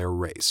given to their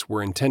race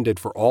were intended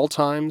for all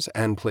times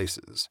and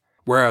places,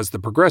 whereas the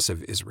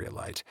progressive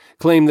Israelite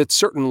claim that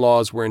certain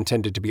laws were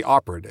intended to be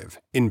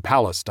operative in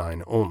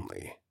Palestine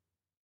only.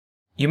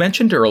 You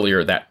mentioned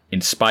earlier that, in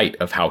spite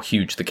of how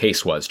huge the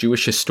case was,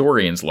 Jewish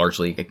historians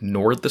largely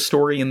ignored the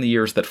story in the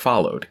years that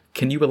followed.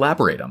 Can you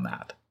elaborate on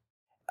that?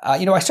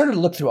 I started to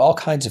look through all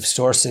kinds of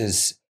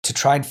sources to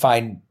try and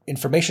find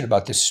information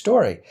about this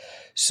story.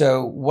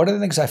 So one of the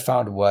things I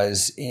found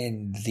was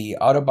in the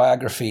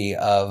autobiography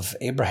of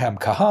Abraham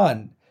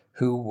Kahan,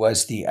 who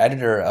was the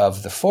editor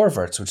of the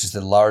Vorwärts, which is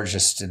the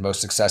largest and most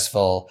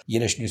successful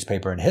Yiddish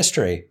newspaper in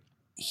history.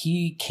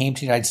 He came to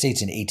the United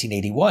States in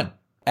 1881.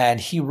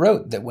 And he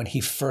wrote that when he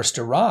first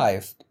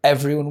arrived,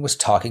 everyone was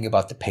talking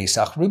about the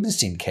Pesach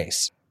Rubenstein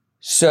case.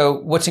 So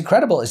what's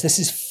incredible is this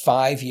is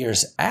 5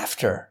 years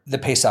after the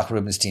Pesach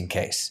Rubenstein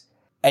case,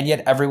 and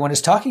yet everyone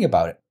is talking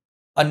about it.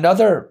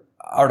 Another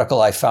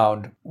article I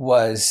found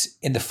was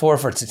in the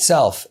Vorwärts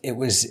itself. It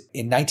was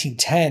in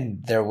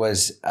 1910, there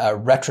was a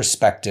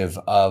retrospective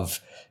of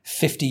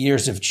 50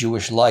 years of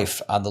Jewish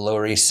life on the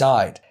Lower East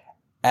Side.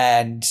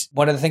 And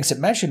one of the things it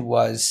mentioned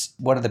was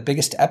one of the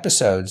biggest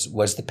episodes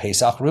was the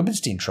Pesach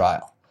Rubenstein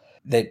trial,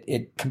 that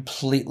it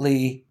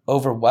completely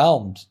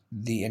overwhelmed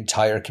the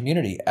entire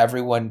community.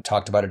 Everyone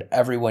talked about it.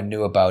 Everyone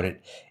knew about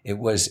it. It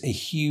was a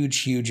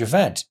huge, huge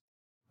event.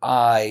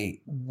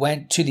 I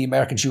went to the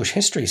American Jewish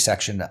History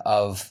section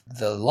of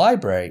the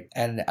library,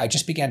 and I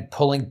just began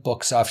pulling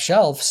books off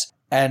shelves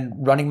and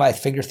running my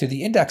finger through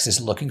the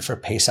indexes looking for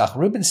Pesach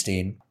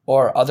Rubenstein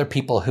or other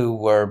people who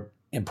were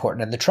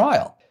important in the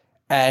trial.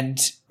 And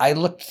I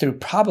looked through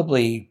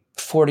probably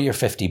 40 or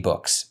 50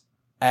 books.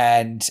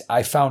 and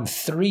I found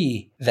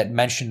 3 that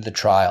mentioned the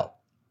trial.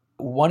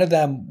 One of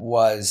them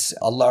was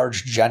a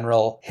large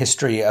general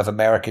history of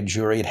American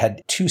Jewry. It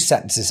had 2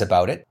 sentences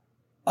about it.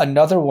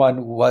 Another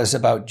one was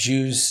about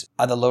Jews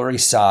on the Lower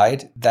East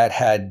Side that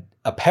had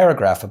a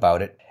paragraph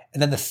about it.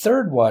 And then the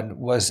third one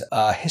was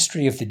a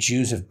history of the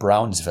Jews of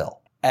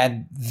Brownsville.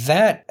 And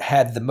that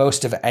had the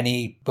most of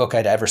any book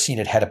I'd ever seen.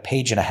 It had a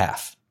page and a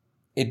half.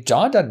 It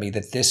dawned on me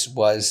that this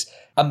was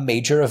a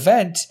major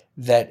event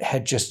that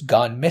had just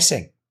gone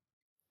missing.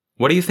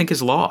 What do you think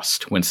is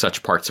lost when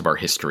such parts of our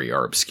history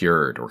are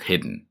obscured or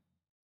hidden?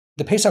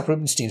 The Pesach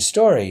Rubenstein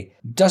story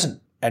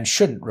doesn't and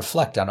shouldn't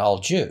reflect on all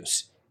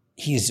Jews.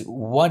 He's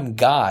one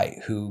guy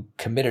who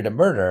committed a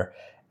murder,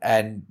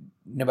 and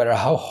no matter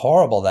how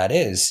horrible that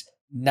is,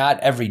 not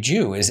every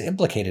Jew is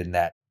implicated in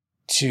that.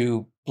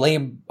 To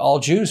blame all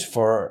Jews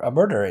for a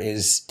murder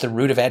is the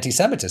root of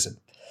anti-Semitism.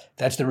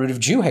 That's the root of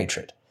Jew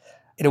hatred.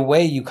 In a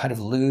way, you kind of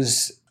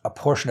lose a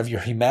portion of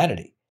your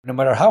humanity, no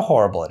matter how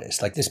horrible it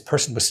is. Like, this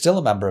person was still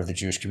a member of the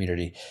Jewish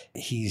community.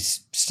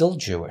 He's still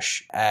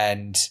Jewish.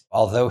 And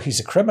although he's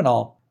a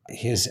criminal,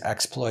 his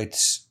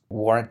exploits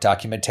warrant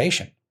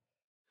documentation.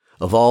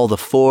 Of all the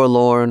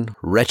forlorn,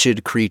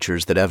 wretched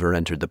creatures that ever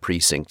entered the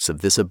precincts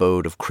of this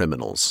abode of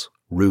criminals,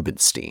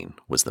 Rubenstein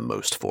was the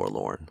most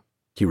forlorn.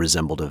 He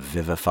resembled a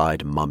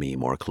vivified mummy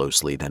more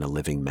closely than a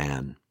living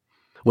man.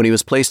 When he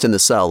was placed in the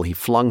cell, he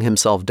flung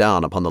himself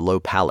down upon the low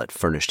pallet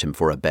furnished him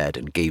for a bed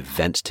and gave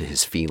vent to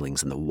his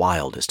feelings in the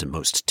wildest and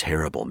most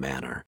terrible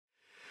manner.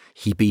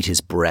 He beat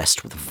his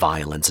breast with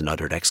violence and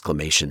uttered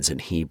exclamations in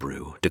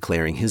Hebrew,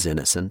 declaring his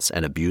innocence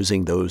and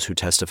abusing those who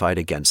testified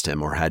against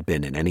him or had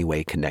been in any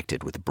way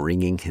connected with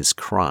bringing his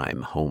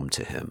crime home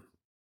to him.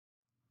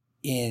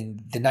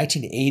 In the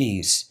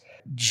 1980s,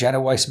 Jenna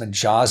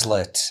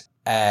Weissman-Joslet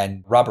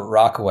and Robert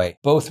Rockaway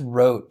both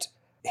wrote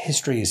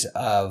histories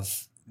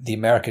of the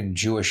American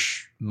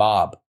Jewish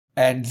mob.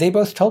 And they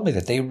both told me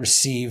that they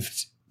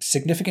received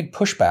significant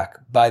pushback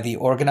by the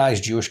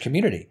organized Jewish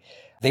community.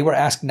 They were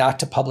asked not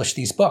to publish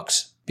these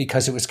books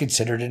because it was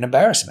considered an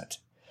embarrassment.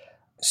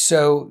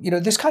 So,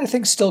 this kind of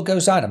thing still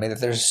goes on. I mean,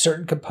 there's a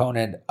certain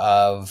component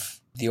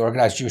of the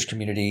organized Jewish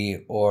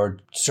community or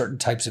certain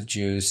types of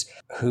Jews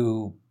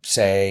who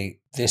say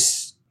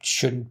this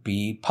shouldn't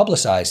be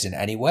publicized in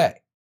any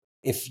way.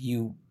 If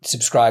you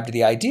subscribe to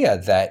the idea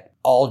that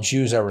all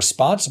Jews are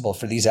responsible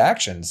for these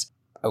actions,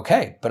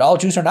 okay, but all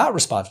Jews are not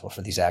responsible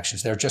for these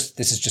actions.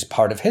 This is just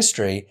part of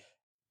history.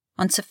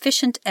 On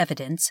sufficient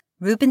evidence,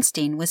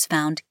 Rubenstein was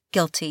found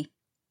guilty,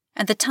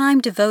 and the time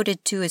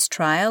devoted to his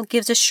trial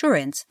gives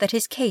assurance that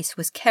his case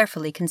was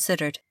carefully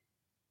considered.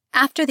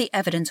 After the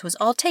evidence was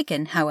all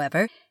taken,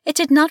 however, it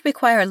did not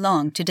require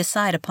long to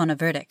decide upon a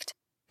verdict,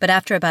 but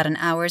after about an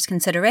hour's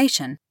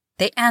consideration,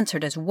 they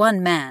answered as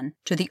one man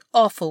to the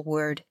awful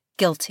word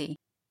guilty,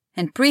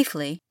 and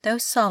briefly, though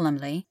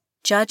solemnly,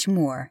 Judge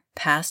Moore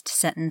passed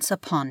sentence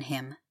upon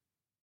him.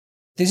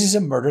 This is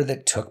a murder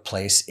that took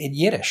place in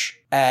Yiddish,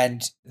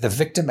 and the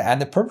victim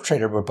and the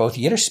perpetrator were both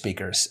Yiddish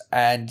speakers.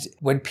 And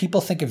when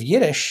people think of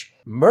Yiddish,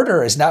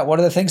 murder is not one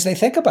of the things they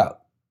think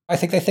about. I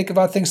think they think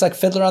about things like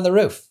Fiddler on the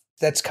Roof.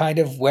 That's kind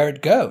of where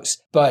it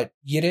goes. But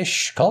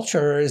Yiddish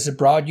culture is a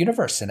broad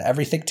universe, and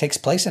everything takes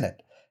place in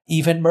it,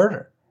 even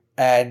murder.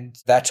 And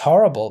that's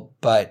horrible,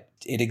 but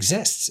it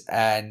exists.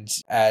 And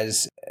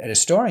as an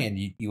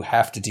historian, you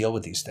have to deal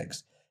with these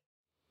things.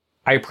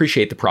 I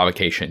appreciate the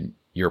provocation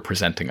you're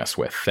presenting us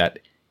with, that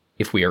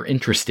if we are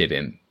interested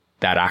in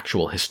that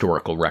actual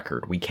historical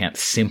record, we can't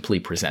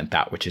simply present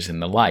that which is in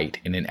the light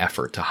in an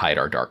effort to hide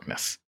our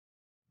darkness.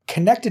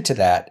 Connected to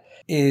that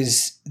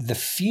is the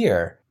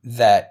fear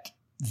that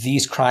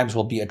these crimes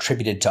will be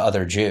attributed to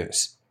other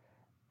Jews.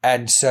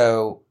 And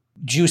so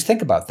Jews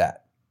think about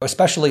that,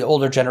 especially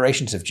older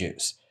generations of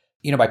Jews.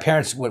 My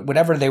parents,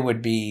 whenever they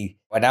would be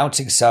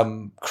announcing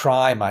some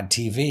crime on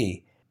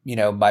TV,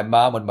 my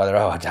mom would mother,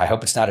 oh, I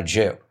hope it's not a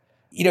Jew.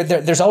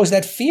 There's always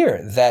that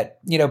fear that,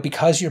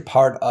 because you're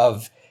part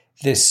of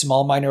this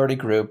small minority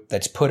group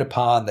that's put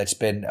upon, that's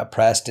been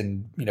oppressed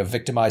and,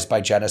 victimized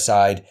by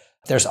genocide,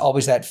 there's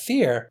always that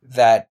fear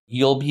that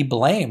you'll be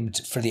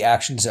blamed for the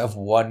actions of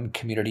one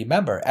community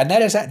member. And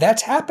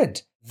that's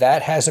happened.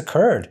 That has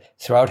occurred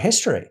throughout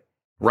history.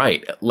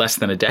 Right. Less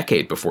than a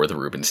decade before the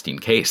Rubenstein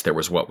case, there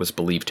was what was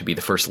believed to be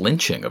the first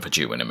lynching of a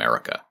Jew in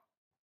America.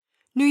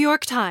 New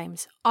York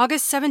Times,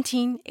 August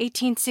 17,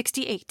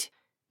 1868.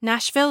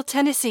 Nashville,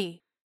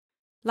 Tennessee.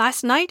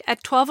 Last night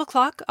at 12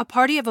 o'clock, a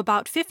party of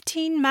about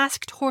 15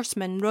 masked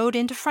horsemen rode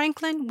into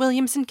Franklin,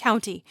 Williamson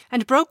County,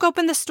 and broke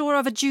open the store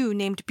of a Jew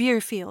named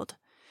Beerfield.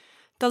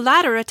 The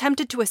latter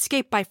attempted to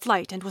escape by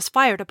flight and was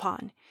fired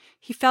upon.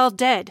 He fell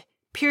dead,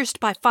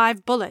 pierced by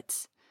 5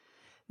 bullets.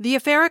 The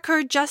affair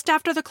occurred just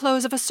after the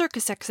close of a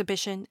circus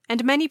exhibition,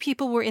 and many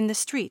people were in the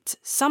streets,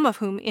 some of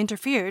whom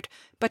interfered,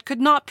 but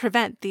could not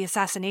prevent the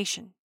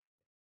assassination.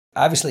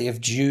 Obviously, if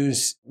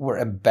Jews were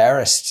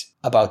embarrassed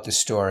about the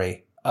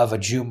story of a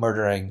Jew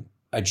murdering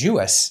a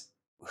Jewess,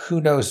 who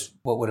knows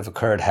what would have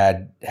occurred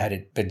had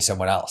it been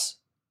someone else.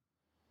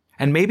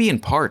 And maybe in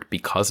part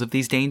because of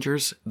these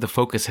dangers, the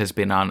focus has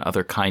been on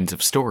other kinds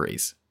of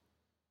stories.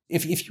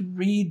 If you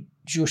read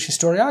Jewish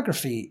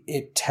historiography,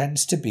 it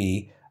tends to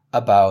be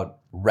about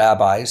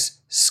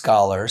rabbis,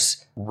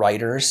 scholars,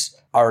 writers,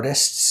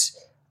 artists,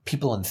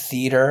 people in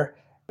theater,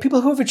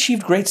 people who have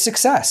achieved great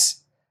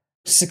success.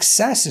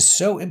 Success is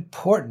so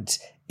important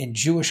in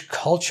Jewish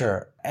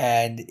culture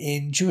and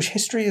in Jewish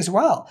history as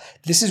well.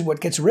 This is what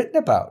gets written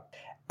about.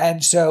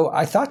 And so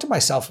I thought to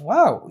myself,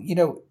 wow,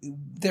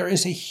 there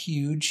is a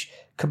huge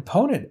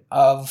component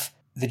of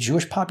the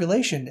Jewish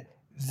population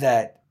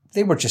that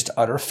they were just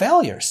utter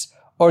failures,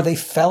 or they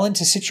fell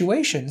into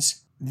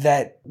situations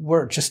that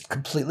were just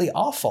completely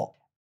awful.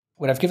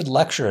 When I've given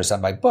lectures on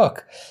my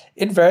book,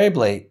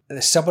 invariably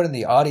someone in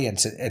the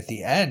audience at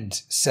the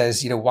end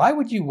says, why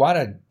would you want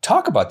to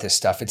talk about this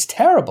stuff? It's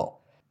terrible.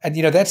 And,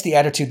 that's the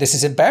attitude. This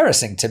is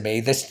embarrassing to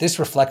me. This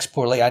reflects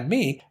poorly on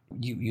me.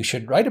 You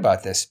should write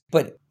about this.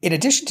 But in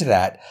addition to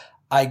that,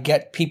 I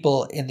get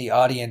people in the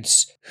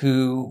audience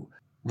who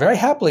very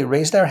happily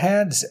raise their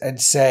hands and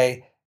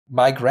say,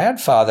 my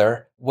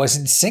grandfather was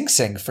in Sing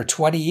Sing for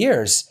 20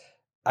 years.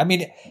 I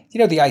mean,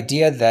 the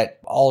idea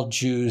that all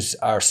Jews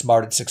are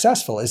smart and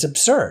successful is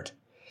absurd.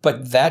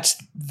 But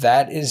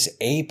that is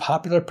a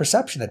popular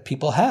perception that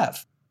people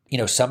have.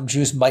 Some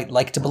Jews might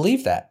like to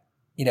believe that.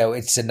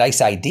 It's a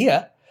nice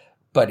idea,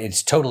 but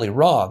it's totally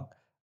wrong.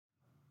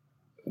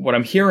 What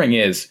I'm hearing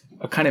is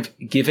a kind of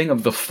giving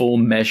of the full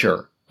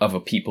measure of a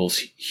people's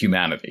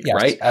humanity, yes,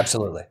 right?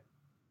 Absolutely.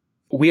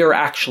 We are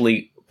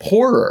actually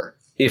poorer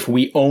if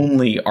we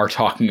only are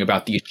talking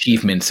about the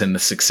achievements and the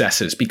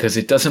successes, because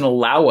it doesn't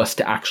allow us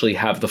to actually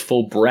have the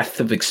full breadth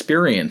of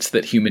experience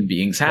that human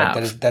beings have.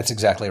 Right, that's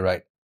exactly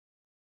right.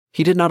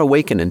 He did not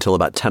awaken until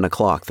about 10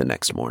 o'clock the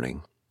next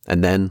morning.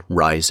 And then,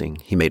 rising,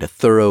 he made a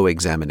thorough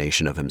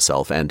examination of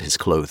himself and his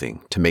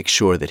clothing to make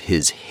sure that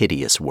his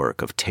hideous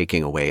work of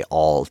taking away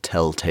all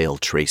telltale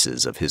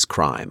traces of his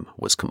crime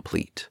was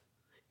complete.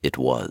 It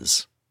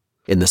was.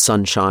 In the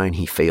sunshine,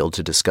 he failed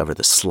to discover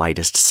the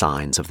slightest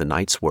signs of the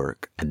night's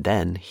work, and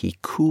then he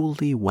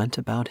coolly went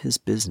about his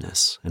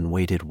business and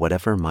waited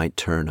whatever might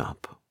turn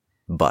up.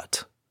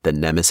 But the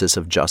nemesis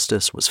of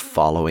justice was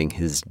following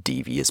his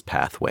devious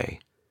pathway.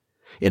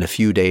 In a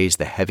few days,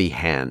 the heavy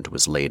hand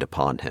was laid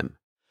upon him.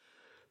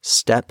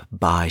 Step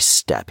by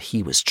step,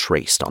 he was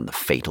traced on the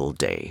fatal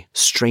day.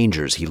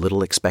 Strangers he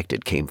little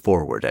expected came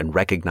forward and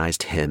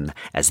recognized him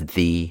as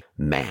the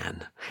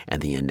man,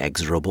 and the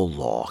inexorable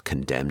law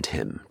condemned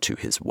him to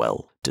his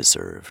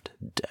well-deserved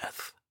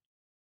death.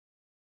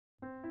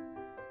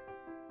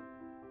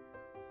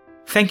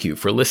 Thank you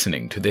for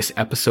listening to this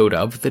episode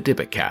of the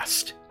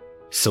Dybbuk-cast.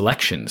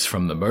 Selections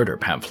from the murder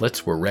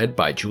pamphlets were read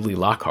by Julie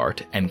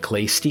Lockhart and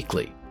Clay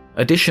Steakley.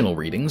 Additional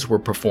readings were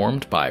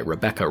performed by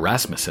Rebecca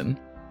Rasmussen,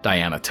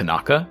 Diana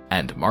Tanaka,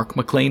 and Mark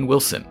McLean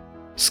Wilson.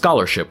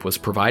 Scholarship was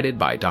provided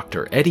by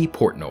Dr. Eddy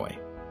Portnoy.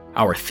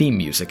 Our theme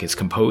music is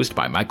composed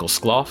by Michael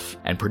Skloff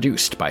and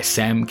produced by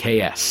Sam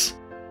K.S.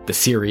 The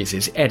series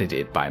is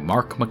edited by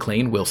Mark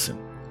McLean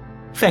Wilson.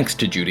 Thanks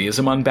to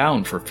Judaism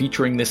Unbound for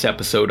featuring this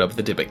episode of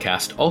the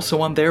Dybbuk-cast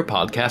also on their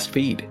podcast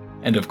feed.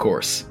 And of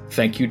course,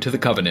 thank you to the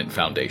Covenant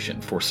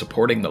Foundation for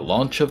supporting the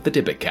launch of the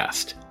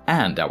Dybbuk-cast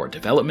and our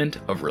development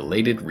of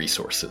related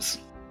resources.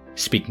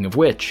 Speaking of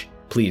which,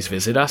 please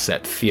visit us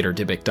at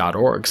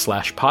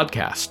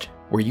theaterdybbuk.org/podcast,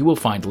 where you will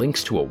find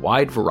links to a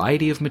wide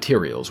variety of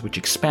materials which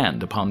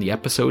expand upon the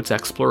episode's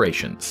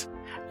explorations.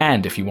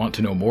 And if you want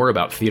to know more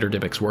about Theater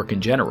Dybbuk's work in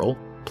general,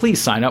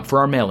 please sign up for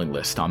our mailing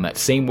list on that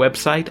same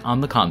website on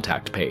the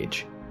contact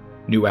page.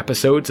 New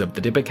episodes of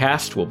the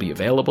Dybbuk-cast will be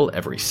available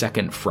every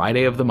second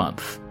Friday of the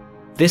month.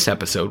 This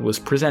episode was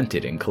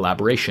presented in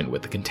collaboration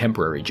with the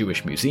Contemporary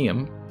Jewish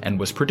Museum and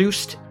was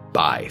produced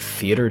by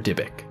Theater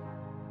Dybbuk.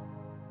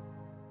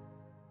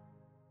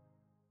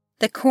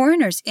 The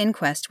coroner's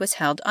inquest was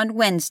held on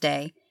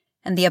Wednesday,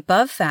 and the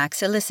above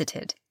facts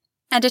elicited,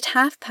 and at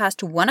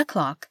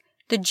 1:30,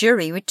 the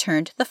jury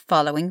returned the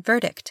following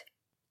verdict.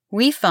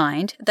 We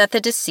find that the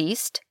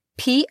deceased,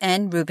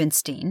 P.N.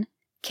 Rubenstein,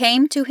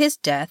 came to his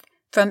death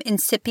from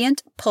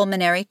incipient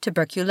pulmonary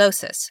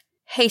tuberculosis,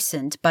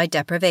 hastened by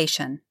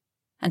deprivation.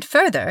 And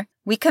further,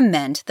 we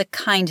commend the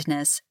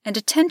kindness and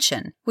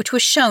attention which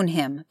was shown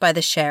him by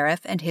the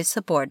sheriff and his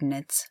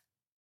subordinates.